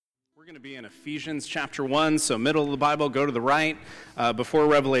going to be in Ephesians chapter 1, so middle of the Bible, go to the right, before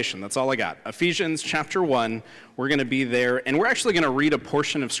Revelation. That's all I got. Ephesians chapter 1, we're going to be there, and we're actually going to read a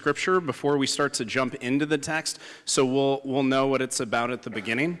portion of Scripture before we start to jump into the text, so we'll know what it's about at the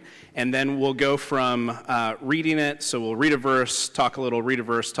beginning, and then we'll go from reading it, so we'll read a verse, talk a little, read a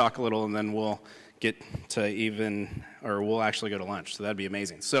verse, talk a little, and then we'll get to we'll actually go to lunch, so that'd be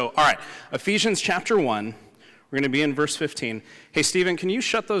amazing. So, all right, Ephesians chapter 1. We're going to be in verse 15. Hey, Stephen, can you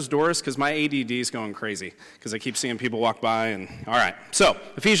shut those doors? Because my ADD is going crazy, because I keep seeing people walk by. All right, so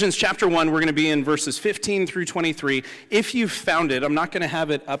Ephesians chapter 1, we're going to be in verses 15 through 23. If you've found it, I'm not going to have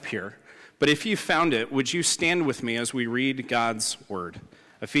it up here, but if you found it, would you stand with me as we read God's word?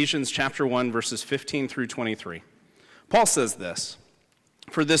 Ephesians chapter 1, verses 15 through 23. Paul says this,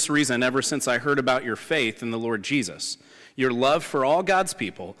 "For this reason, ever since I heard about your faith in the Lord Jesus, your love for all God's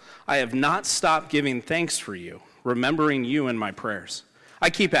people, I have not stopped giving thanks for you, remembering you in my prayers. I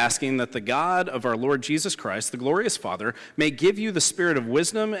keep asking that the God of our Lord Jesus Christ, the glorious Father, may give you the spirit of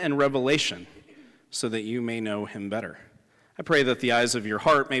wisdom and revelation so that you may know him better. I pray that the eyes of your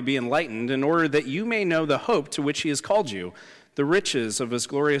heart may be enlightened in order that you may know the hope to which he has called you, the riches of his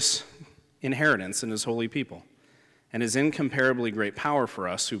glorious inheritance in his holy people, and his incomparably great power for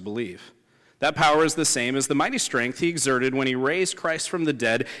us who believe. That power is the same as the mighty strength he exerted when he raised Christ from the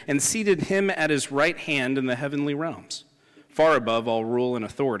dead and seated him at his right hand in the heavenly realms, far above all rule and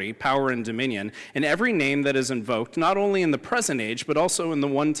authority, power and dominion, and every name that is invoked, not only in the present age, but also in the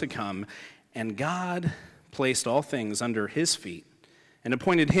one to come. And God placed all things under his feet and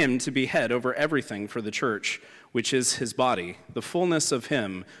appointed him to be head over everything for the church, which is his body, the fullness of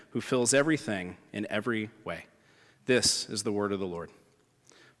him who fills everything in every way." This is the word of the Lord.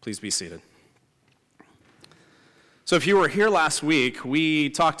 Please be seated. So if you were here last week, we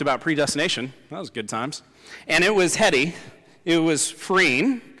talked about predestination. That was good times. And it was heady, it was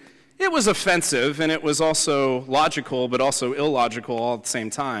freeing, it was offensive, and it was also logical, but also illogical all at the same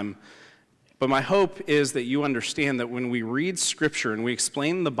time. But my hope is that you understand that when we read Scripture and we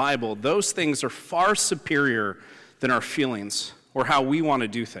explain the Bible, those things are far superior than our feelings or how we want to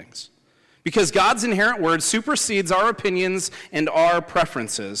do things. Because God's inherent word supersedes our opinions and our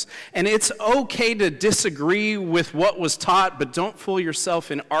preferences. And it's okay to disagree with what was taught, but don't fool yourself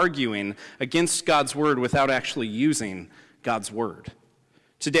in arguing against God's word without actually using God's word.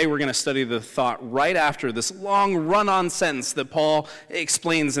 Today we're going to study the thought right after this long run-on sentence that Paul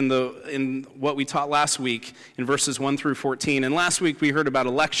explains in what we taught last week in verses 1 through 14. And last week we heard about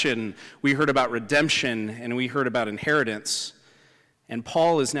election, we heard about redemption, and we heard about inheritance. And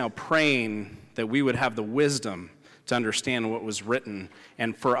Paul is now praying that we would have the wisdom to understand what was written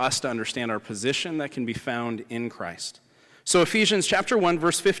and for us to understand our position that can be found in Christ. So Ephesians chapter 1,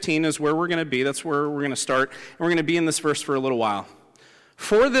 verse 15 is where we're going to be. That's where we're going to start. And we're going to be in this verse for a little while.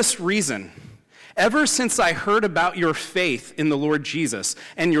 "For this reason, ever since I heard about your faith in the Lord Jesus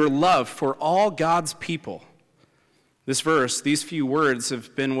and your love for all God's people." This verse, these few words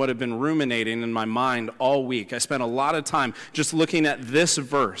have been what have been ruminating in my mind all week. I spent a lot of time just looking at this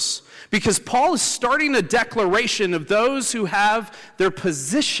verse because Paul is starting a declaration of those who have their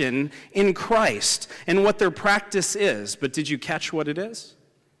position in Christ and what their practice is. But did you catch what it is?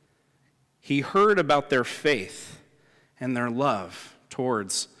 He heard about their faith and their love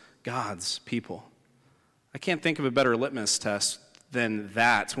towards God's people. I can't think of a better litmus test than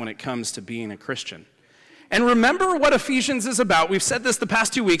that when it comes to being a Christian. And remember what Ephesians is about. We've said this the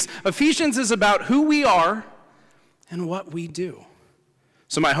past 2 weeks. Ephesians is about who we are and what we do.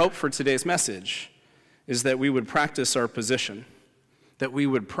 So my hope for today's message is that we would practice our position, that we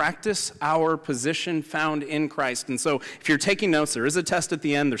would practice our position found in Christ. And so if you're taking notes, there is a test at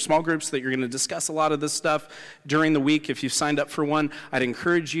the end. There's small groups that you're going to discuss a lot of this stuff during the week. If you've signed up for one, I'd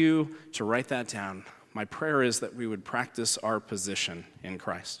encourage you to write that down. My prayer is that we would practice our position in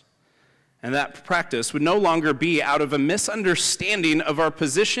Christ. And that practice would no longer be out of a misunderstanding of our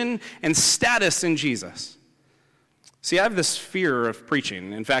position and status in Jesus. See, I have this fear of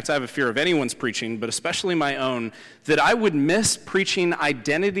preaching. In fact, I have a fear of anyone's preaching, but especially my own, that I would miss preaching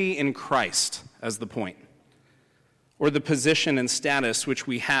identity in Christ as the point, or the position and status which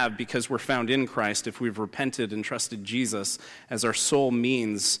we have because we're found in Christ if we've repented and trusted Jesus as our sole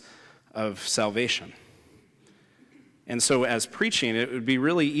means of salvation. And so as preaching, it would be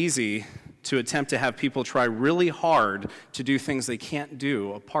really easy to attempt to have people try really hard to do things they can't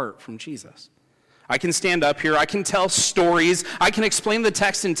do apart from Jesus. I can stand up here, I can tell stories, I can explain the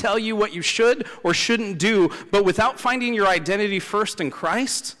text and tell you what you should or shouldn't do, but without finding your identity first in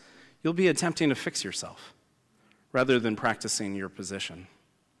Christ, you'll be attempting to fix yourself rather than practicing your position.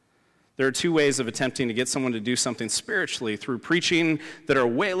 There are two ways of attempting to get someone to do something spiritually through preaching that are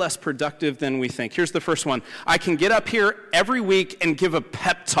way less productive than we think. Here's the first one. I can get up here every week and give a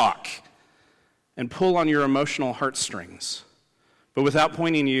pep talk and pull on your emotional heartstrings, but without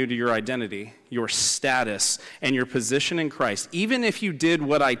pointing you to your identity, your status, and your position in Christ. Even if you did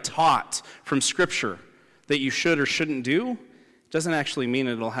what I taught from Scripture that you should or shouldn't do, it doesn't actually mean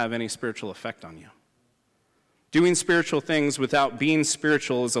it'll have any spiritual effect on you. Doing spiritual things without being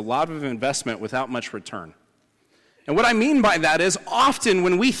spiritual is a lot of investment without much return. And what I mean by that is often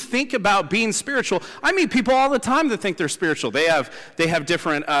when we think about being spiritual, I meet people all the time that think they're spiritual. They have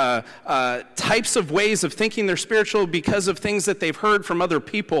different types of ways of thinking they're spiritual because of things that they've heard from other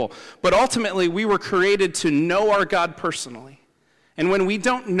people. But ultimately, we were created to know our God personally. And when we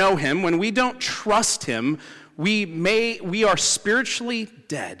don't know him, when we don't trust him, we are spiritually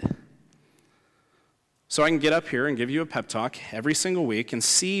dead. So I can get up here and give you a pep talk every single week and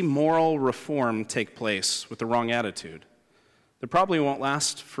see moral reform take place with the wrong attitude. That probably won't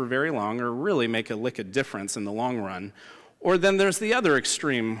last for very long or really make a lick of difference in the long run. Or then there's the other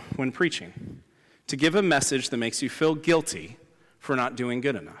extreme when preaching, to give a message that makes you feel guilty for not doing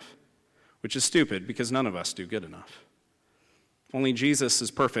good enough, which is stupid because none of us do good enough. Only Jesus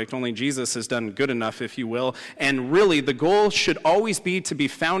is perfect. Only Jesus has done good enough, if you will. And really, the goal should always be to be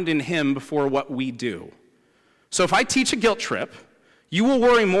found in him before what we do. So if I teach a guilt trip, you will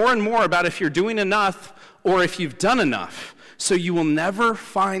worry more and more about if you're doing enough or if you've done enough. So you will never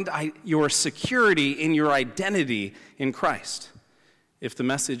find your security in your identity in Christ if the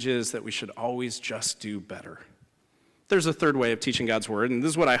message is that we should always just do better. There's a third way of teaching God's word, and this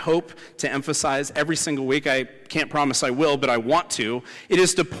is what I hope to emphasize every single week. I can't promise I will, but I want to. It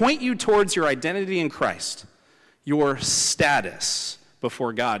is to point you towards your identity in Christ, your status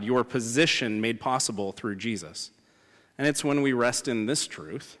before God, your position made possible through Jesus. And it's when we rest in this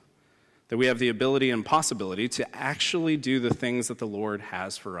truth that we have the ability and possibility to actually do the things that the Lord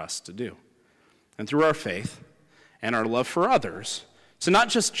has for us to do. And through our faith and our love for others, to not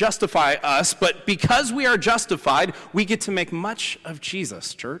just justify us, but because we are justified, we get to make much of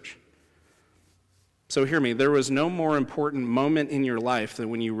Jesus, church. So hear me, there was no more important moment in your life than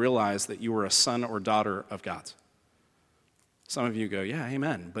when you realized that you were a son or daughter of God. Some of you go, yeah,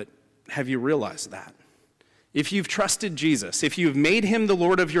 amen, but have you realized that? If you've trusted Jesus, if you've made him the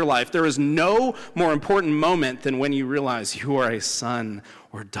Lord of your life, there is no more important moment than when you realize you are a son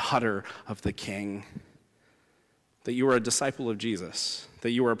or daughter of the King, that you are a disciple of Jesus,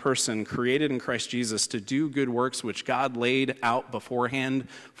 that you are a person created in Christ Jesus to do good works which God laid out beforehand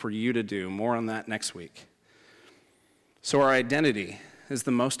for you to do. More on that next week. So our identity is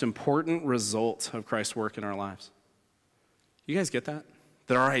the most important result of Christ's work in our lives. You guys get that?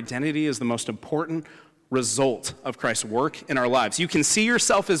 That our identity is the most important result of Christ's work in our lives. You can see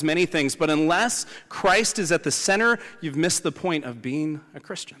yourself as many things, but unless Christ is at the center, you've missed the point of being a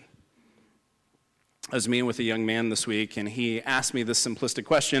Christian. I was meeting with a young man this week, and he asked me this simplistic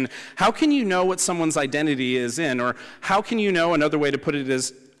question: how can you know what someone's identity is in? Or how can you know, another way to put it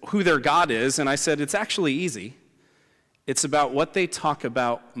is, who their God is? And I said, it's actually easy. It's about what they talk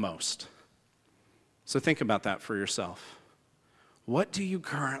about most. So think about that for yourself. What do you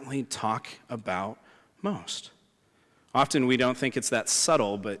currently talk about most? Often we don't think it's that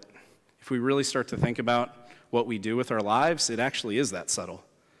subtle, but if we really start to think about what we do with our lives, it actually is that subtle.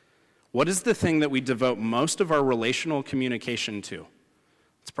 What is the thing that we devote most of our relational communication to?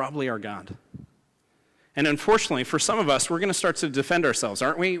 It's probably our God. And unfortunately, for some of us, we're going to start to defend ourselves,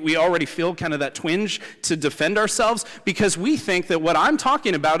 aren't we? We already feel kind of that twinge to defend ourselves because we think that what I'm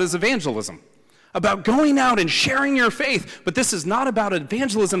talking about is evangelism, about going out and sharing your faith. But this is not about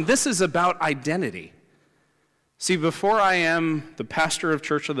evangelism. This is about identity. See, before I am the pastor of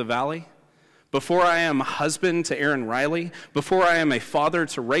Church of the Valley, before I am a husband to Aaron Riley, before I am a father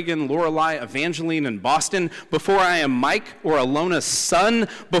to Reagan, Lorelei, Evangeline, and Boston, before I am Mike or Alona's son,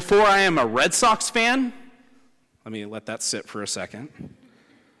 before I am a Red Sox fan, let me let that sit for a second,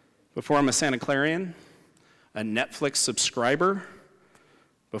 before I'm a Santa Clarian, a Netflix subscriber,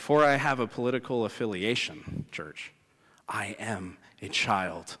 before I have a political affiliation, church, I am a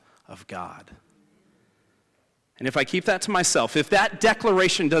child of God. And if I keep that to myself, if that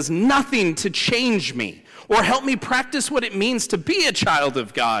declaration does nothing to change me or help me practice what it means to be a child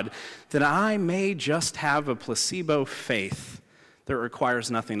of God, then I may just have a placebo faith that requires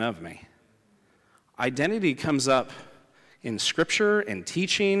nothing of me. Identity comes up in Scripture and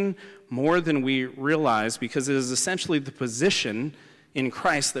teaching more than we realize because it is essentially the position in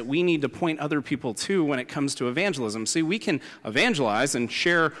Christ that we need to point other people to when it comes to evangelism. See, we can evangelize and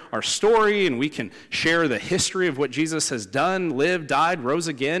share our story, and we can share the history of what Jesus has done, lived, died, rose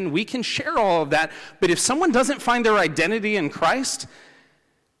again. We can share all of that, but if someone doesn't find their identity in Christ,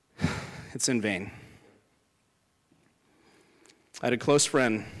 it's in vain. I had a close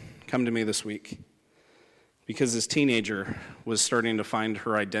friend come to me this week because this teenager was starting to find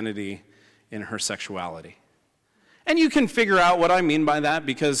her identity in her sexuality. And you can figure out what I mean by that,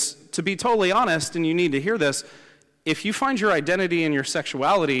 because to be totally honest, and you need to hear this, if you find your identity in your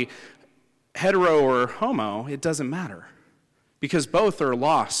sexuality, hetero or homo, it doesn't matter, because both are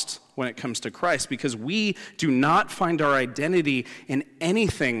lost when it comes to Christ, because we do not find our identity in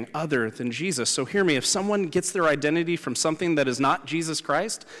anything other than Jesus. So hear me, if someone gets their identity from something that is not Jesus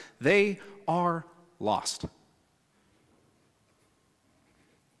Christ, they are lost.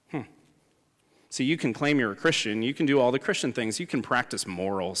 See, you can claim you're a Christian, you can do all the Christian things, you can practice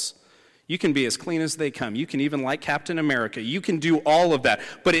morals, you can be as clean as they come, you can even like Captain America, you can do all of that,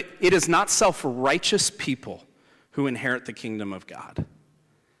 but it is not self-righteous people who inherit the kingdom of God.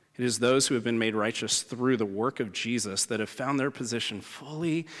 It is those who have been made righteous through the work of Jesus that have found their position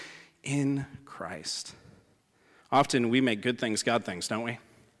fully in Christ. Often we make good things God things, don't we?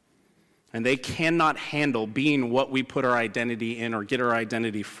 And they cannot handle being what we put our identity in or get our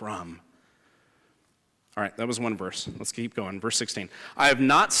identity from. All right, that was one verse. Let's keep going. Verse 16. I have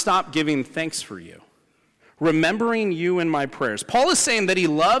not stopped giving thanks for you, remembering you in my prayers. Paul is saying that he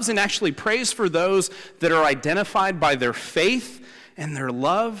loves and actually prays for those that are identified by their faith and their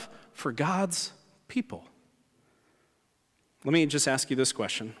love for God's people. Let me just ask you this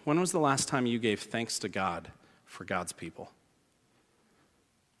question. When was the last time you gave thanks to God for God's people?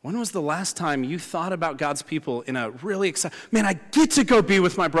 When was the last time you thought about God's people in a really exciting, man, I get to go be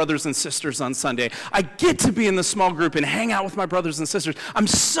with my brothers and sisters on Sunday. I get to be in the small group and hang out with my brothers and sisters. I'm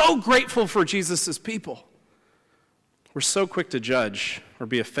so grateful for Jesus' people. We're so quick to judge or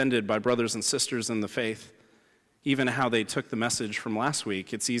be offended by brothers and sisters in the faith, even how they took the message from last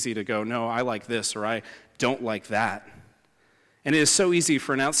week. It's easy to go, no, I like this, or I don't like that. And it is so easy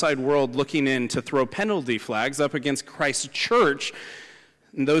for an outside world looking in to throw penalty flags up against Christ's church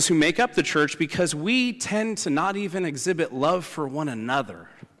and those who make up the church, because we tend to not even exhibit love for one another.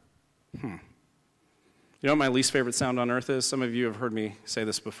 You know what my least favorite sound on earth is? Some of you have heard me say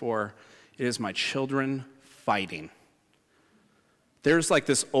this before. It is my children fighting. There's like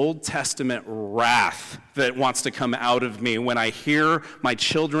this Old Testament wrath that wants to come out of me when I hear my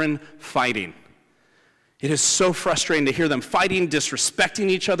children fighting. It is so frustrating to hear them fighting, disrespecting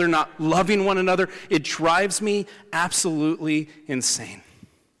each other, not loving one another. It drives me absolutely insane.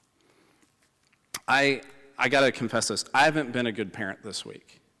 I got to confess this. I haven't been a good parent this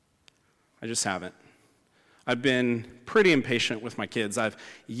week. I just haven't. I've been pretty impatient with my kids. I've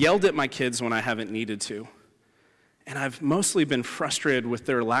yelled at my kids when I haven't needed to. And I've mostly been frustrated with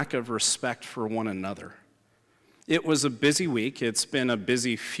their lack of respect for one another. It was a busy week. It's been a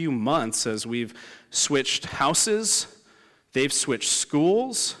busy few months as we've switched houses. They've switched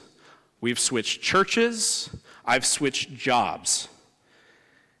schools. We've switched churches. I've switched jobs.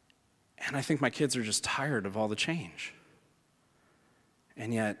 And I think my kids are just tired of all the change.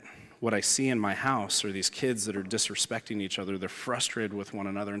 And yet, what I see in my house are these kids that are disrespecting each other. They're frustrated with one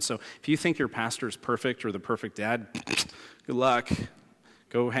another. And so if you think your pastor is perfect or the perfect dad, good luck.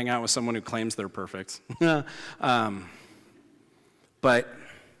 Go hang out with someone who claims they're perfect. But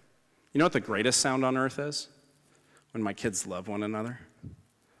you know what the greatest sound on earth is? When my kids love one another.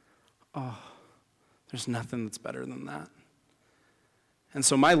 Oh, there's nothing that's better than that. And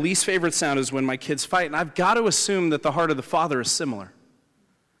so my least favorite sound is when my kids fight, and I've got to assume that the heart of the Father is similar.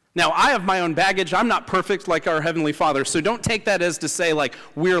 Now, I have my own baggage. I'm not perfect like our Heavenly Father, so don't take that as to say, like,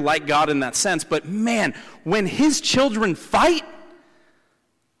 we're like God in that sense. But man, when His children fight,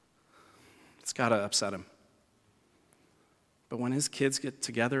 it's got to upset Him. But when His kids get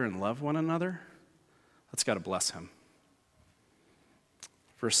together and love one another, that's got to bless Him.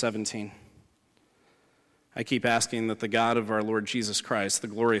 Verse 17. I keep asking that the God of our Lord Jesus Christ, the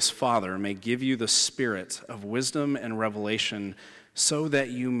glorious Father, may give you the spirit of wisdom and revelation so that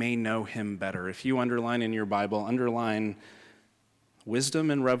you may know Him better. If you underline in your Bible, underline wisdom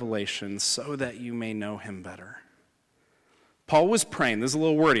and revelation so that you may know Him better. Paul was praying, this is a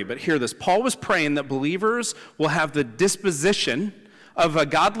little wordy, but hear this. Paul was praying that believers will have the disposition of a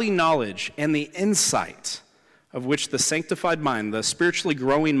godly knowledge and the insight of which the sanctified mind, the spiritually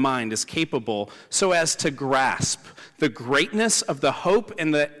growing mind, is capable so as to grasp the greatness of the hope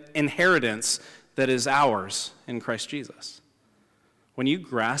and the inheritance that is ours in Christ Jesus. When you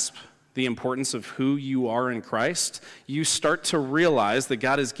grasp the importance of who you are in Christ, you start to realize that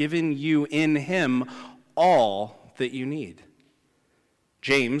God has given you in him all that you need.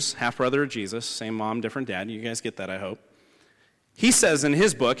 James, half-brother of Jesus, same mom, different dad. You guys get that, I hope. He says in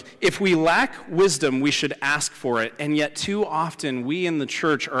his book, if we lack wisdom, we should ask for it. And yet too often we in the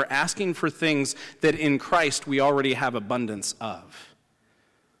church are asking for things that in Christ we already have abundance of.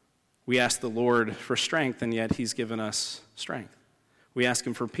 We ask the Lord for strength, and yet he's given us strength. We ask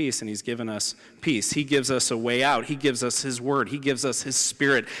him for peace, and he's given us peace. He gives us a way out. He gives us his word. He gives us his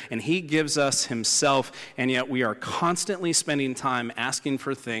spirit, and he gives us himself. And yet we are constantly spending time asking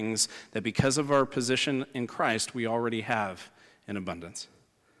for things that because of our position in Christ, we already have in abundance.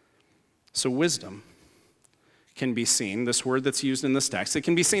 So wisdom can be seen, this word that's used in this text, it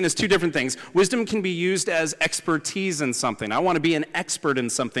can be seen as two different things. Wisdom can be used as expertise in something. I want to be an expert in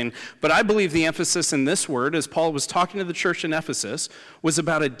something, but I believe the emphasis in this word, as Paul was talking to the church in Ephesus, was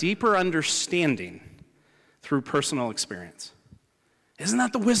about a deeper understanding through personal experience. Isn't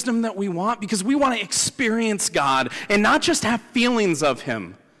that the wisdom that we want? Because we want to experience God and not just have feelings of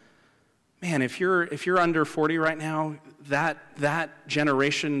him. Man, if you're under 40 right now, that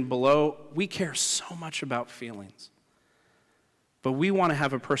generation below, we care so much about feelings. But we want to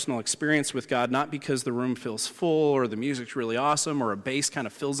have a personal experience with God, not because the room feels full or the music's really awesome or a bass kind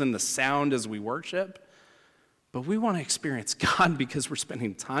of fills in the sound as we worship. But we want to experience God because we're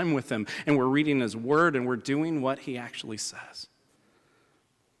spending time with him and we're reading his word and we're doing what he actually says.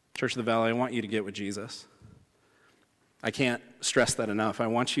 Church of the Valley, I want you to get with Jesus. I can't stress that enough. I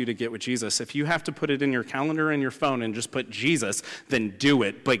want you to get with Jesus. If you have to put it in your calendar and your phone and just put Jesus, then do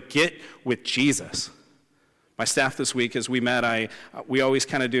it. But get with Jesus. My staff this week, as we met, we always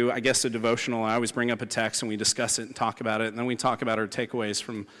kind of do, I guess, a devotional. I always bring up a text and we discuss it and talk about it. And then we talk about our takeaways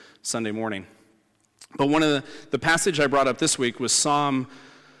from Sunday morning. But one of the passage I brought up this week was Psalm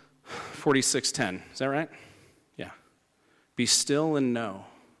 46:10. Is that right? Yeah. Be still and know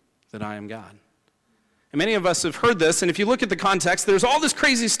that I am God. And many of us have heard this, and if you look at the context, there's all this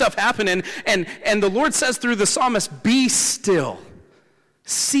crazy stuff happening, and the Lord says through the psalmist, be still,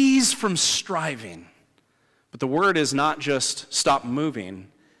 cease from striving. But the word is not just stop moving,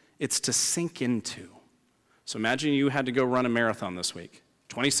 it's to sink into. So imagine you had to go run a marathon this week,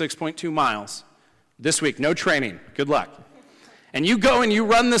 26.2 miles. This week, no training, good luck. And you go and you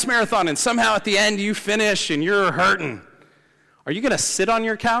run this marathon, and somehow at the end you finish and you're hurting. Are you going to sit on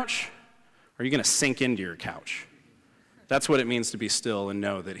your couch? Or are you going to sink into your couch? That's what it means to be still and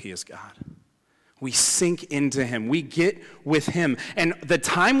know that he is God. We sink into him. We get with him. And the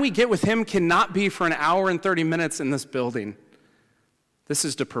time we get with him cannot be for an hour and 30 minutes in this building. This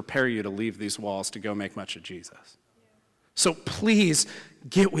is to prepare you to leave these walls to go make much of Jesus. So please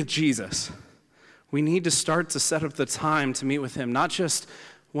get with Jesus. We need to start to set up the time to meet with him, not just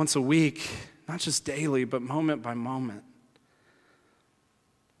once a week, not just daily, but moment by moment.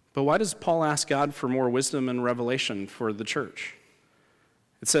 But why does Paul ask God for more wisdom and revelation for the church?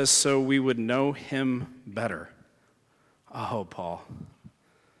 It says, so we would know him better. Oh, Paul.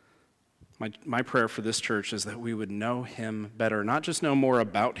 My prayer for this church is that we would know him better. Not just know more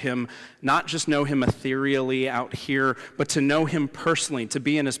about him, not just know him ethereally out here, but to know him personally, to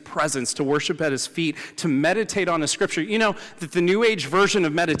be in his presence, to worship at his feet, to meditate on his scripture. You know that the New Age version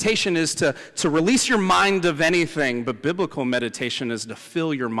of meditation is to release your mind of anything, but biblical meditation is to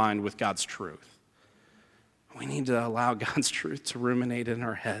fill your mind with God's truth. We need to allow God's truth to ruminate in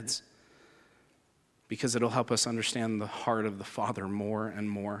our heads because it'll help us understand the heart of the Father more and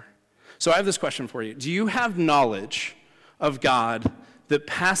more. So I have this question for you. Do you have knowledge of God that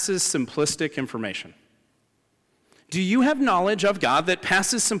passes simplistic information? Do you have knowledge of God that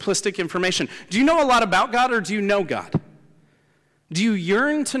passes simplistic information? Do you know a lot about God or do you know God? Do you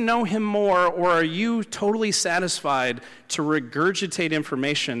yearn to know him more, or are you totally satisfied to regurgitate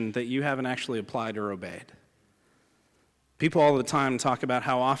information that you haven't actually applied or obeyed? People all the time talk about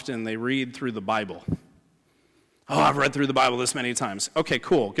how often they read through the Bible. Oh, I've read through the Bible this many times. Okay,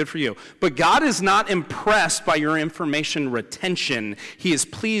 cool, good for you. But God is not impressed by your information retention. He is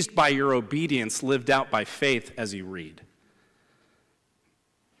pleased by your obedience lived out by faith as you read.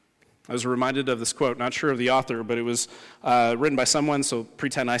 I was reminded of this quote, not sure of the author, but it was written by someone, so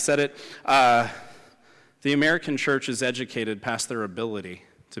pretend I said it. The American church is educated past their ability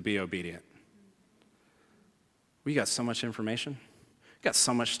to be obedient. We got so much information. We got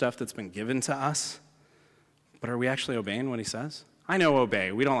so much stuff that's been given to us. But are we actually obeying what he says? I know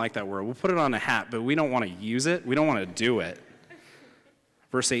obey. We don't like that word. We'll put it on a hat, but we don't want to use it. We don't want to do it.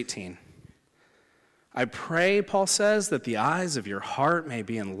 Verse 18. I pray, Paul says, that the eyes of your heart may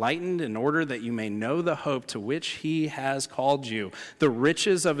be enlightened in order that you may know the hope to which he has called you, the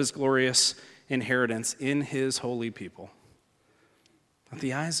riches of his glorious inheritance in his holy people. That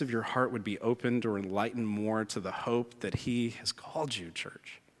the eyes of your heart would be opened or enlightened more to the hope that he has called you,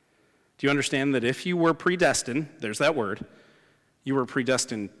 church. Do you understand that if you were predestined, there's that word, you were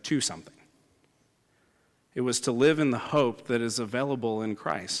predestined to something? It was to live in the hope that is available in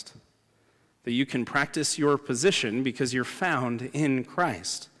Christ. That you can practice your position because you're found in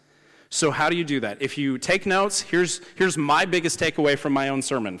Christ. So how do you do that? If you take notes, here's my biggest takeaway from my own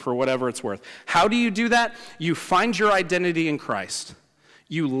sermon, for whatever it's worth. How do you do that? You find your identity in Christ.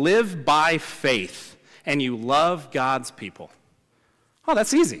 You live by faith, and you love God's people. Oh,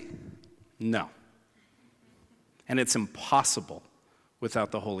 that's easy. No. And it's impossible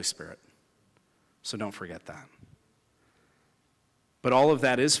without the Holy Spirit. So don't forget that. But all of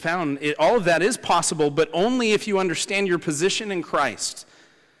that is all of that is possible, but only if you understand your position in Christ.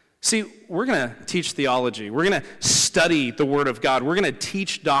 See, we're going to teach theology. We're going to study the Word of God. We're going to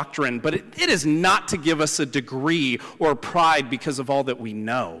teach doctrine, but it is not to give us a degree or pride because of all that we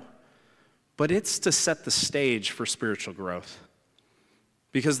know. But it's to set the stage for spiritual growth.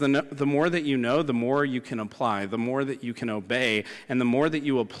 Because the more that you know, the more you can apply, the more that you can obey, and the more that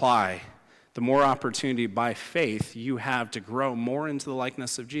you apply, the more opportunity by faith you have to grow more into the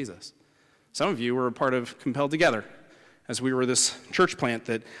likeness of Jesus. Some of you were a part of Compelled Together, as we were this church plant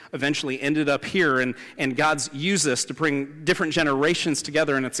that eventually ended up here, and God's used us to bring different generations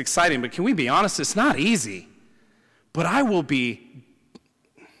together, and it's exciting. But can we be honest? It's not easy. But I will be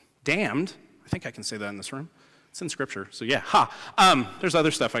damned. I think I can say that in this room. It's in Scripture, so yeah. There's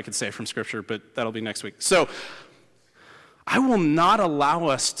other stuff I could say from Scripture, but that'll be next week. So I will not allow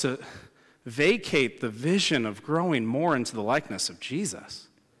us to vacate the vision of growing more into the likeness of Jesus.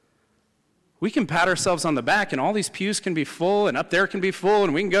 We can pat ourselves on the back, and all these pews can be full, and up there can be full,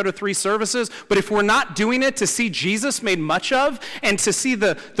 and we can go to 3 services, but if we're not doing it to see Jesus made much of, and to see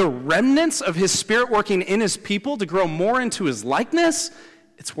the remnants of his Spirit working in his people to grow more into his likeness,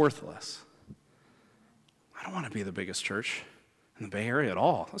 it's worthless. I don't want to be the biggest church in the Bay Area at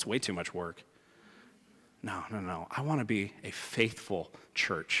all. That's way too much work. No. I want to be a faithful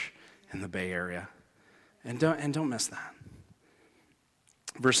church in the Bay Area. And don't miss that.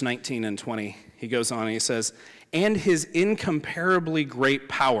 Verse 19 and 20, he goes on and he says, and his incomparably great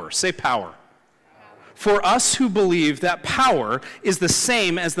power. Say power. For us who believe that power is the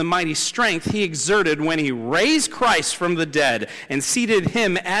same as the mighty strength he exerted when he raised Christ from the dead and seated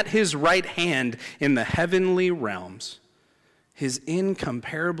him at his right hand in the heavenly realms. His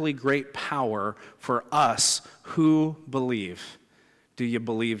incomparably great power for us who believe. Do you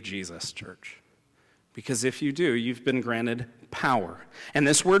believe Jesus, church? Because if you do, you've been granted power. And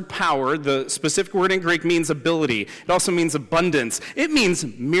this word power, the specific word in Greek, means ability. It also means abundance. It means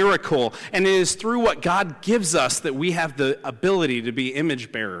miracle. And it is through what God gives us that we have the ability to be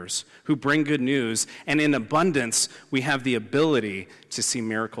image bearers who bring good news. And in abundance, we have the ability to see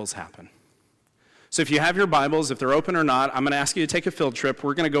miracles happen. So if you have your Bibles, if they're open or not, I'm going to ask you to take a field trip.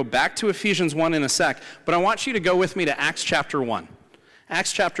 We're going to go back to Ephesians 1 in a sec. But I want you to go with me to Acts chapter 1.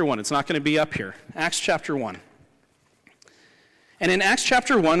 Acts chapter 1. It's not going to be up here. Acts chapter 1. And in Acts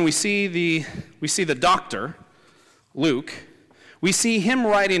chapter 1, we see the doctor, Luke. We see him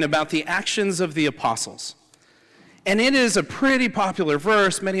writing about the actions of the apostles. And it is a pretty popular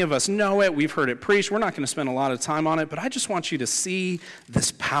verse. Many of us know it. We've heard it preached. We're not going to spend a lot of time on it, but I just want you to see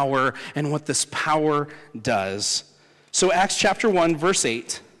this power and what this power does. So Acts chapter 1, verse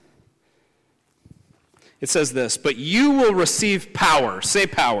 8. It says this, but you will receive power. Say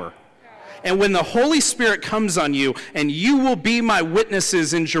power. And when the Holy Spirit comes on you, and you will be my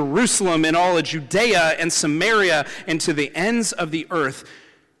witnesses in Jerusalem and all of Judea and Samaria and to the ends of the earth,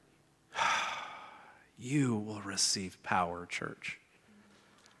 you will receive power, church.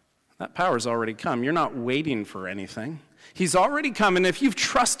 That power's already come. You're not waiting for anything. He's already come, and if you've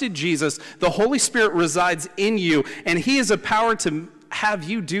trusted Jesus, the Holy Spirit resides in you, and he is a power to have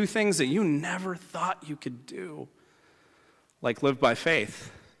you do things that you never thought you could do, like live by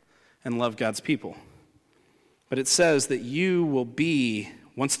faith and love God's people. But it says that you will be,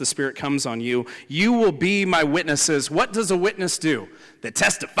 once the Spirit comes on you, you will be my witnesses. What does a witness do? They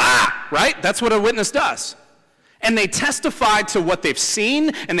testify, right? That's what a witness does. And they testify to what they've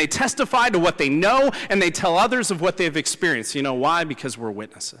seen, and they testify to what they know, and they tell others of what they've experienced. You know why? Because we're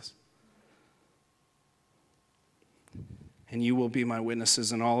witnesses. And you will be my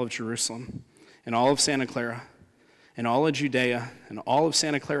witnesses in all of Jerusalem, in all of Santa Clara, in all of Judea, in all of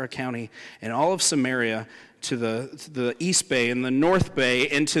Santa Clara County, in all of Samaria, to the East Bay and the North Bay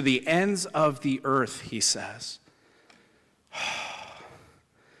and to the ends of the earth, he says.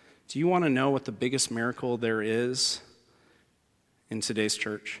 Do you want to know what the biggest miracle there is in today's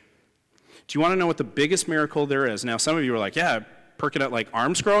church? Do you want to know what the biggest miracle there is? Now, some of you are like, yeah, perking up like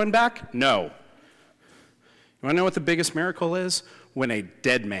arms growing back? No. You want to know what the biggest miracle is? When a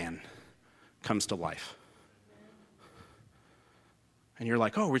dead man comes to life. And you're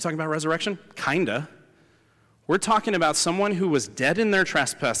like, oh, we're talking about resurrection? Kinda. We're talking about someone who was dead in their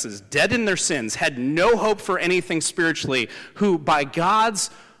trespasses, dead in their sins, had no hope for anything spiritually, who by God's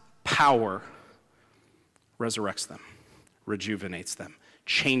power resurrects them, rejuvenates them,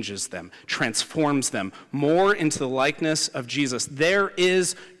 changes them, transforms them more into the likeness of Jesus. There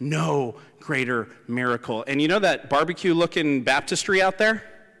is no greater miracle. And you know that barbecue-looking baptistry out there?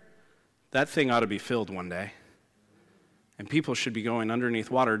 That thing ought to be filled one day. And people should be going underneath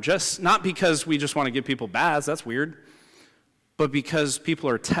water, just not because we just want to give people baths, that's weird, but because people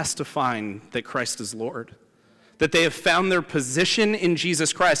are testifying that Christ is Lord, that they have found their position in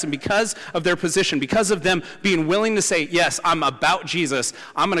Jesus Christ. And because of their position, because of them being willing to say, yes, I'm about Jesus,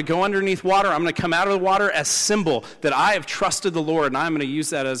 I'm going to go underneath water, I'm going to come out of the water as symbol that I have trusted the Lord, and I'm going to use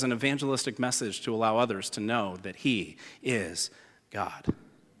that as an evangelistic message to allow others to know that he is God.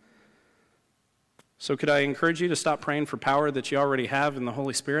 So could I encourage you to stop praying for power that you already have in the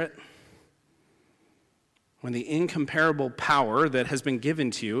Holy Spirit? When the incomparable power that has been given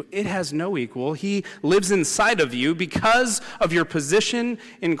to you, it has no equal. He lives inside of you because of your position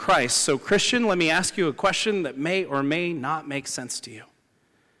in Christ. So Christian, let me ask you a question that may or may not make sense to you.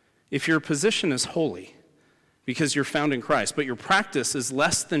 If your position is holy because you're found in Christ, but your practice is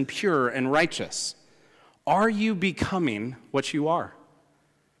less than pure and righteous, are you becoming what you are?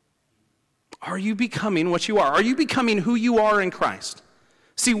 Are you becoming what you are? Are you becoming who you are in Christ?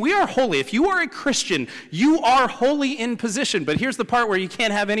 See, we are holy. If you are a Christian, you are holy in position. But here's the part where you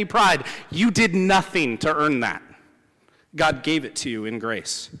can't have any pride. You did nothing to earn that. God gave it to you in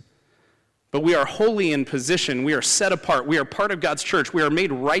grace. But we are holy in position. We are set apart. We are part of God's church. We are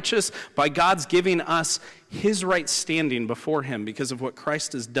made righteous by God's giving us his right standing before him because of what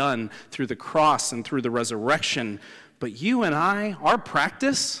Christ has done through the cross and through the resurrection. But you and I, our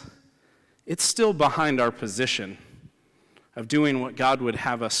practice, it's still behind our position of doing what God would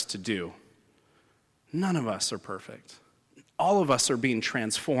have us to do. None of us are perfect. All of us are being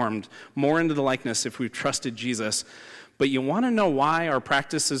transformed more into the likeness if we've trusted Jesus. But you want to know why our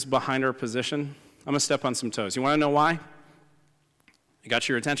practice is behind our position? I'm going to step on some toes. You want to know why? I got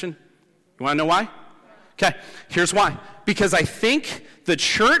your attention? You want to know why? Okay, here's why. Because I think the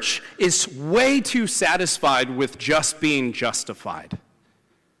church is way too satisfied with just being justified.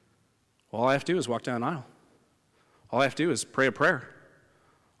 All I have to do is walk down an aisle. All I have to do is pray a prayer.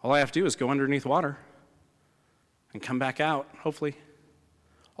 All I have to do is go underneath water and come back out, hopefully.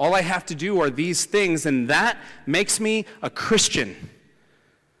 All I have to do are these things, and that makes me a Christian.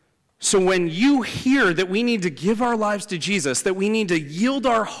 So when you hear that we need to give our lives to Jesus, that we need to yield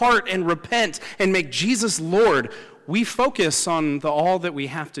our heart and repent and make Jesus Lord, we focus on all that we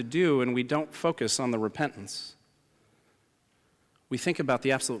have to do, and we don't focus on the repentance. We think about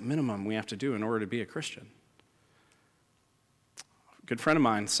the absolute minimum we have to do in order to be a Christian. A good friend of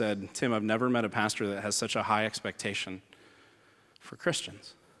mine said, Tim, I've never met a pastor that has such a high expectation for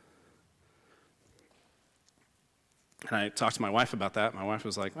Christians. And I talked to my wife about that. My wife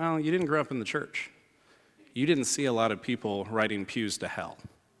was like, well, you didn't grow up in the church. You didn't see a lot of people writing pews to hell.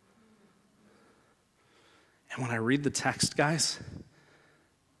 And when I read the text, guys,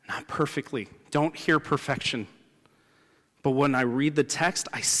 not perfectly, don't hear perfection. But when I read the text,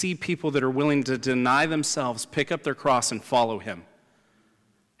 I see people that are willing to deny themselves, pick up their cross, and follow him.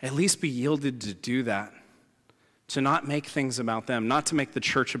 At least be yielded to do that. To not make things about them, not to make the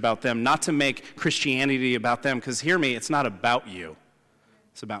church about them, not to make Christianity about them, because hear me, it's not about you.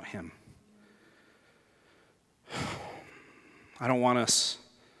 It's about him. I don't want us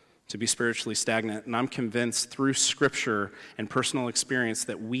to be spiritually stagnant, and I'm convinced through Scripture and personal experience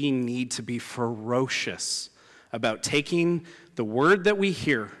that we need to be ferocious about taking the word that we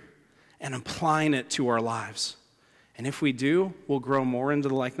hear and applying it to our lives. And if we do, we'll grow more into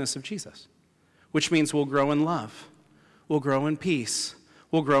the likeness of Jesus. Which means we'll grow in love, we'll grow in peace,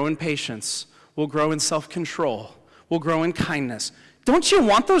 we'll grow in patience, we'll grow in self-control, we'll grow in kindness. Don't you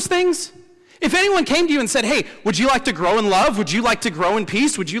want those things? If anyone came to you and said, hey, would you like to grow in love? Would you like to grow in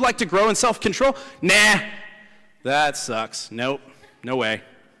peace? Would you like to grow in self-control? Nah, that sucks. Nope, no way.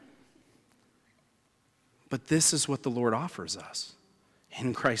 But this is what the Lord offers us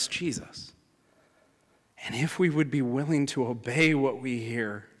in Christ Jesus. And if we would be willing to obey what we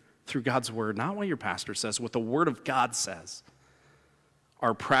hear, through God's word, not what your pastor says, what the word of God says,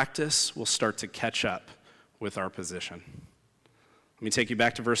 our practice will start to catch up with our position. Let me take you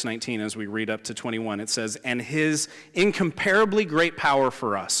back to verse 19 as we read up to 21. It says, "And his incomparably great power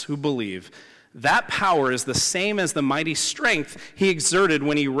for us who believe, that power is the same as the mighty strength he exerted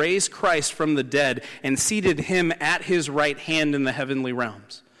when he raised Christ from the dead and seated him at his right hand in the heavenly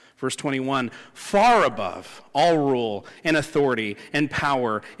realms." Verse 21, "Far above all rule and authority and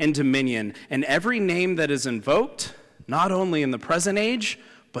power and dominion and every name that is invoked, not only in the present age,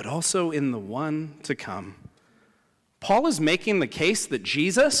 but also in the one to come." Paul is making the case that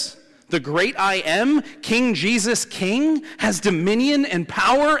Jesus, the great I am, King Jesus King, has dominion and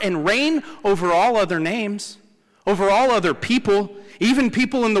power and reign over all other names, over all other people, even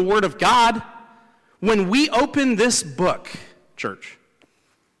people in the Word of God. When we open this book, church,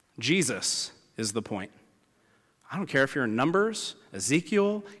 Jesus is the point. I don't care if you're in Numbers,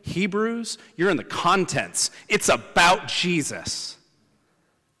 Ezekiel, Hebrews, you're in the contents. It's about Jesus.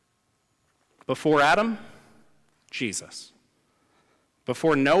 Before Adam, Jesus.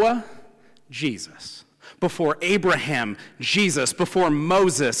 Before Noah, Jesus. Before Abraham, Jesus. Before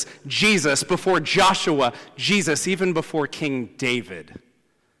Moses, Jesus. Before Joshua, Jesus. Even before King David,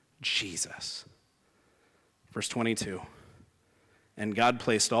 Jesus. Verse 22, "And God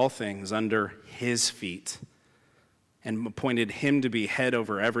placed all things under his feet and appointed him to be head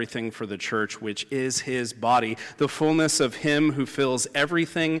over everything for the church, which is his body, the fullness of him who fills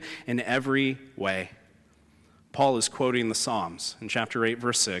everything in every way." Paul is quoting the Psalms in chapter 8,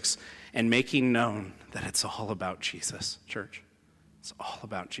 verse 6, and making known that it's all about Jesus, church. It's all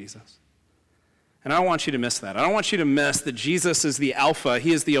about Jesus. And I don't want you to miss that. I don't want you to miss that Jesus is the Alpha,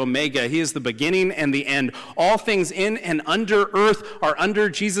 he is the Omega, he is the beginning and the end. All things in and under earth are under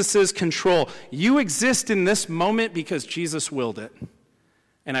Jesus' control. You exist in this moment because Jesus willed it.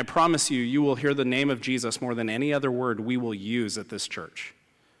 And I promise you, you will hear the name of Jesus more than any other word we will use at this church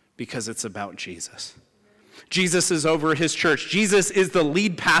because it's about Jesus. Jesus is over his church. Jesus is the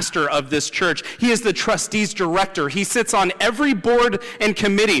lead pastor of this church. He is the trustees director. He sits on every board and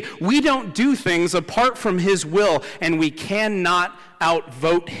committee. We don't do things apart from his will, and we cannot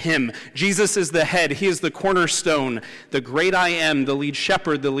outvote him. Jesus is the head. He is the cornerstone, the great I am, the lead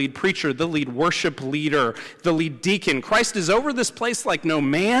shepherd, the lead preacher, the lead worship leader, the lead deacon. Christ is over this place like no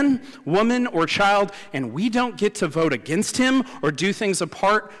man, woman, or child, and we don't get to vote against him or do things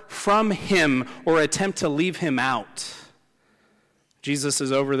apart from him or attempt to leave him out. Jesus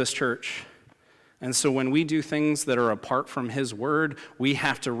is over this church. And so when we do things that are apart from his word, we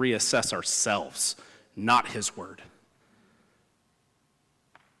have to reassess ourselves, not his word.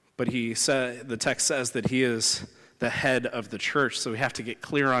 But the text says that he is the head of the church, so we have to get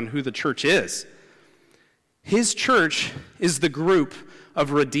clear on who the church is. His church is the group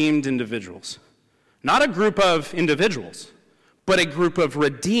of redeemed individuals. Not a group of individuals, but a group of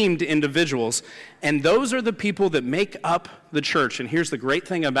redeemed individuals. And those are the people that make up the church. And here's the great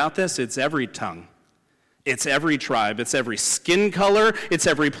thing about this, it's every tongue. It's every tribe, it's every skin color, it's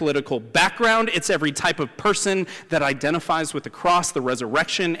every political background, it's every type of person that identifies with the cross, the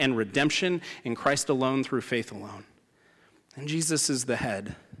resurrection, and redemption in Christ alone through faith alone. And Jesus is the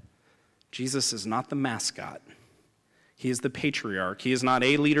head. Jesus is not the mascot. He is the patriarch. He is not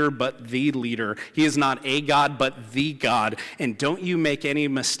a leader, but the leader. He is not a God, but the God. And don't you make any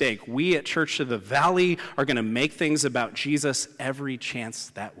mistake. We at Church of the Valley are going to make things about Jesus every chance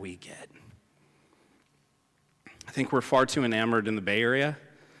that we get. I think we're far too enamored in the Bay Area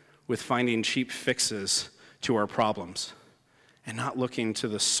with finding cheap fixes to our problems and not looking to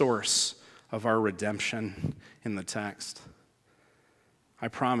the source of our redemption in the text. I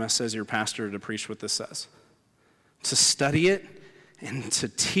promise, as your pastor, to preach what this says, to study it and to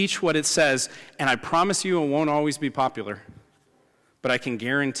teach what it says. And I promise you it won't always be popular, but I can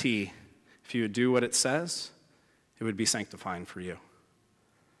guarantee if you would do what it says, it would be sanctifying for you.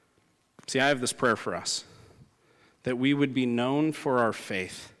 See, I have this prayer for us, that we would be known for our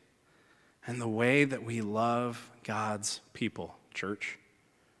faith and the way that we love God's people, church,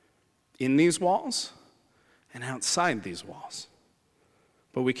 in these walls and outside these walls.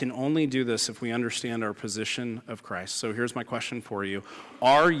 But we can only do this if we understand our position of Christ. So here's my question for you.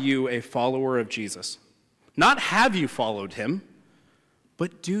 Are you a follower of Jesus? Not have you followed him,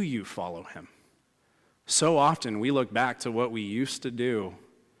 but do you follow him? So often we look back to what we used to do.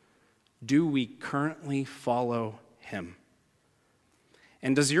 Do we currently follow him?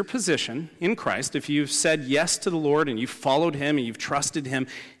 And does your position in Christ, if you've said yes to the Lord and you've followed him and you've trusted him,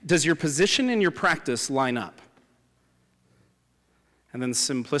 does your position and your practice line up? And then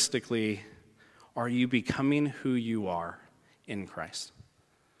simplistically, are you becoming who you are in Christ?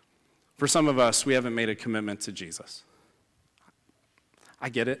 For some of us, we haven't made a commitment to Jesus. I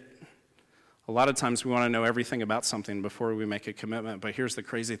get it. A lot of times we want to know everything about something before we make a commitment, but here's the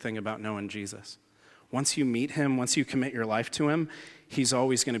crazy thing about knowing Jesus. Once you meet him, once you commit your life to him, he's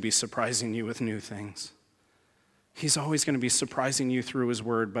always going to be surprising you with new things. He's always going to be surprising you through his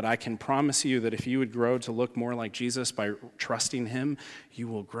word, but I can promise you that if you would grow to look more like Jesus by trusting him, you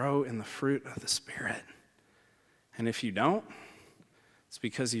will grow in the fruit of the Spirit. And if you don't, it's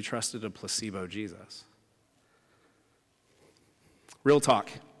because you trusted a placebo Jesus. Real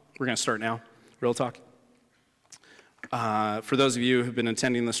talk. We're going to start now. Real talk. For those of you who've been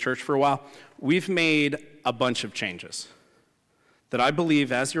attending this church for a while, we've made a bunch of changes that I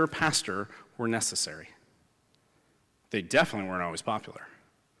believe, as your pastor, were necessary. They definitely weren't always popular,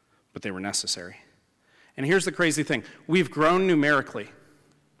 but they were necessary. And here's the crazy thing. We've grown numerically.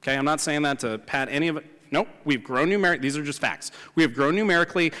 Okay, I'm not saying that to pat any of it. Nope, we've grown numerically. These are just facts. We have grown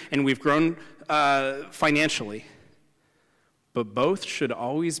numerically, and we've grown financially. But both should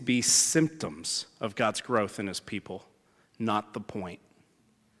always be symptoms of God's growth in his people, not the point.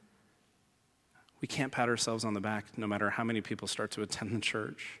 We can't pat ourselves on the back no matter how many people start to attend the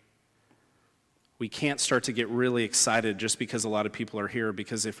church. We can't start to get really excited just because a lot of people are here,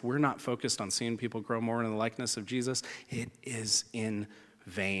 because if we're not focused on seeing people grow more in the likeness of Jesus, it is in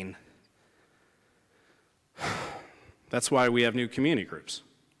vain. That's why we have new community groups.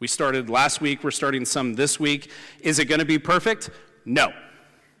 We started last week, we're starting some this week. Is it going to be perfect? No.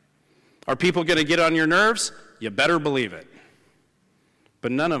 Are people going to get on your nerves? You better believe it.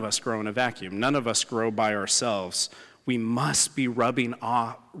 But none of us grow in a vacuum. None of us grow by ourselves. We must be rubbing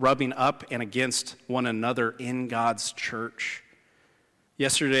up and against one another in God's church.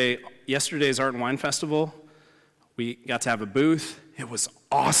 Yesterday's Art and Wine Festival, we got to have a booth. It was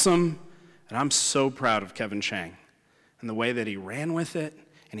awesome. And I'm so proud of Kevin Chang and the way that he ran with it,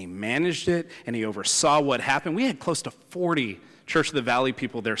 and he managed it, and he oversaw what happened. We had close to 40 Church of the Valley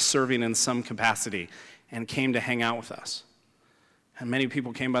people there serving in some capacity and came to hang out with us. And many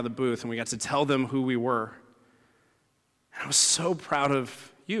people came by the booth, and we got to tell them who we were. And I was so proud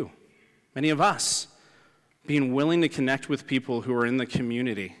of you, many of us, being willing to connect with people who are in the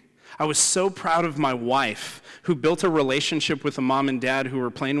community. I was so proud of my wife, who built a relationship with a mom and dad who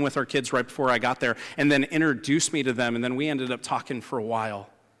were playing with our kids right before I got there, and then introduced me to them, and then we ended up talking for a while.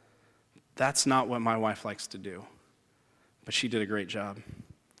 That's not what my wife likes to do, but she did a great job.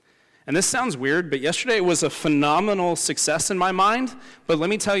 And this sounds weird, but yesterday was a phenomenal success in my mind, but let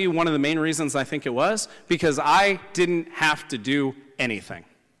me tell you one of the main reasons I think it was, because I didn't have to do anything.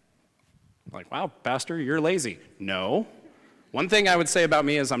 Like, wow, Pastor, you're lazy. No. One thing I would say about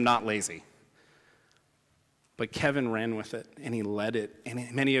me is I'm not lazy. But Kevin ran with it, and he led it.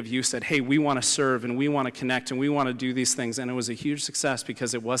 And many of you said, hey, we want to serve, and we want to connect, and we want to do these things. And it was a huge success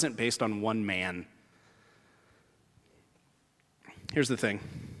because it wasn't based on one man. Here's the thing.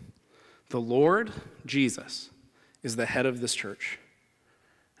 The Lord, Jesus, is the head of this church.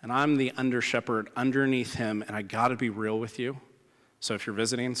 And I'm the under-shepherd underneath him, and I got to be real with you. So if you're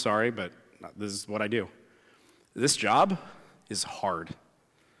visiting, sorry, but this is what I do. This job is hard.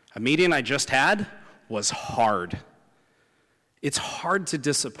 A meeting I just had was hard. It's hard to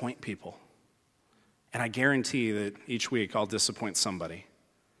disappoint people. And I guarantee that each week I'll disappoint somebody.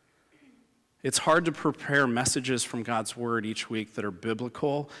 It's hard to prepare messages from God's word each week that are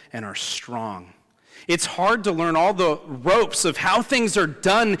biblical and are strong. It's hard to learn all the ropes of how things are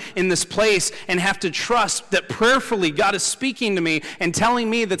done in this place and have to trust that prayerfully God is speaking to me and telling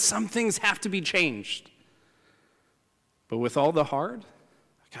me that some things have to be changed. But with all the hard,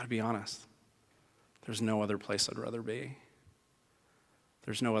 I've got to be honest, there's no other place I'd rather be.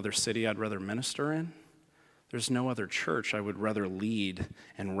 There's no other city I'd rather minister in. There's no other church I would rather lead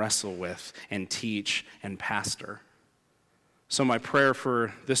and wrestle with and teach and pastor. So my prayer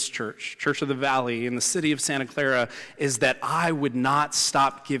for this church, Church of the Valley in the city of Santa Clara, is that I would not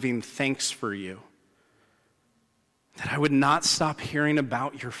stop giving thanks for you. That I would not stop hearing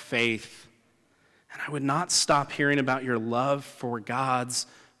about your faith. And I would not stop hearing about your love for God's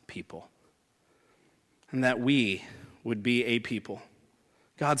people. And that we would be a people,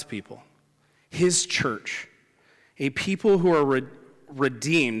 God's people, his church, a people who are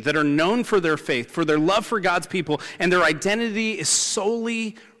redeemed, that are known for their faith, for their love for God's people, and their identity is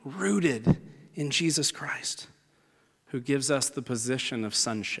solely rooted in Jesus Christ, who gives us the position of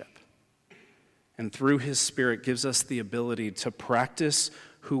sonship. And through his Spirit gives us the ability to practice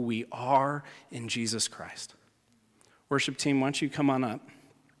who we are in Jesus Christ. Worship team, why don't you come on up?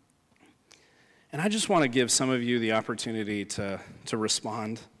 And I just want to give some of you the opportunity to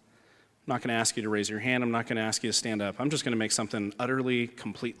respond. I'm not going to ask you to raise your hand. I'm not going to ask you to stand up. I'm just going to make something utterly,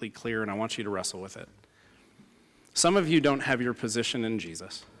 completely clear, and I want you to wrestle with it. Some of you don't have your position in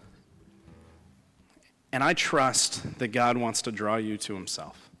Jesus. And I trust that God wants to draw you to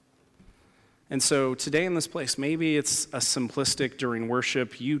himself. And so today in this place, maybe it's a simplistic during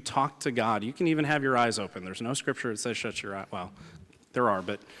worship, you talk to God. You can even have your eyes open. There's no scripture that says shut your eyes. Well, there are,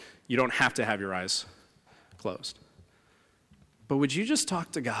 but you don't have to have your eyes closed. But would you just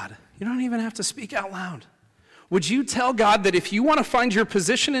talk to God? You don't even have to speak out loud. Would you tell God that if you want to find your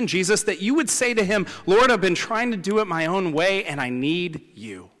position in Jesus, that you would say to him, Lord, I've been trying to do it my own way, and I need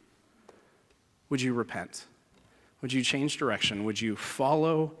you. Would you repent? Would you change direction? Would you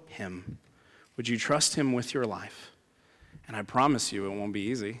follow him? Would you trust him with your life? And I promise you it won't be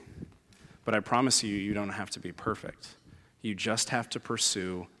easy, but I promise you, you don't have to be perfect. You just have to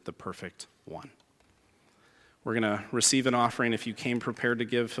pursue the perfect one. We're going to receive an offering. If you came prepared to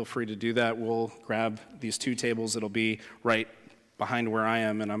give, feel free to do that. We'll grab these two tables. It'll be right behind where I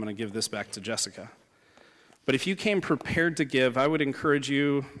am, and I'm going to give this back to Jessica. But if you came prepared to give, I would encourage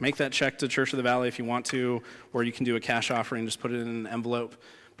you, make that check to Church of the Valley if you want to, or you can do a cash offering, just put it in an envelope.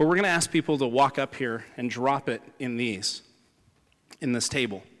 But we're going to ask people to walk up here and drop it in this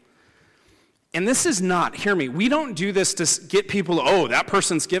table. And this is not, hear me, we don't do this to get people, oh, that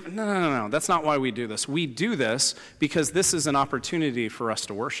person's giving. No. That's not why we do this. We do this because this is an opportunity for us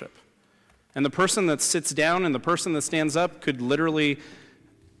to worship. And the person that sits down and the person that stands up could literally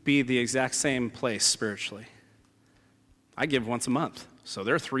be the exact same place spiritually. I give once a month. So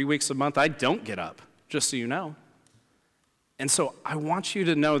there are 3 weeks a month I don't get up, just so you know. And so I want you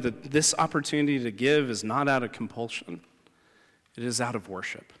to know that this opportunity to give is not out of compulsion. It is out of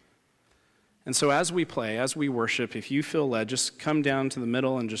worship. And so as we play, as we worship, if you feel led, just come down to the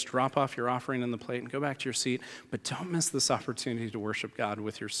middle and just drop off your offering in the plate and go back to your seat. But don't miss this opportunity to worship God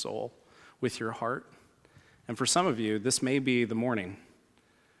with your soul, with your heart. And for some of you, this may be the morning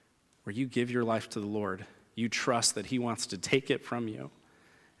where you give your life to the Lord. You trust that he wants to take it from you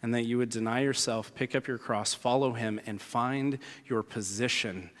and that you would deny yourself, pick up your cross, follow him, and find your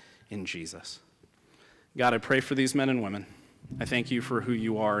position in Jesus. God, I pray for these men and women. I thank you for who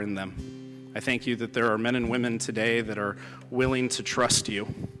you are in them. I thank you that there are men and women today that are willing to trust you.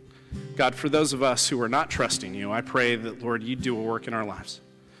 God, for those of us who are not trusting you, I pray that, Lord, you'd do a work in our lives,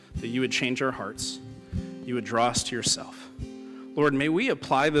 that you would change our hearts, you would draw us to yourself. Lord, may we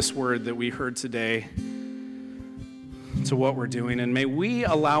apply this word that we heard today to what we're doing, and may we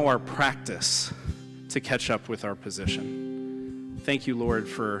allow our practice to catch up with our position. Thank you, Lord,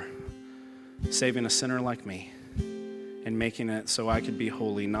 for saving a sinner like me and making it so I could be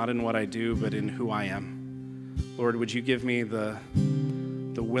holy, not in what I do, but in who I am. Lord, would you give me the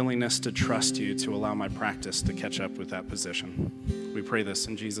willingness to trust you to allow my practice to catch up with that position? We pray this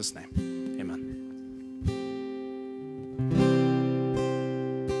in Jesus' name.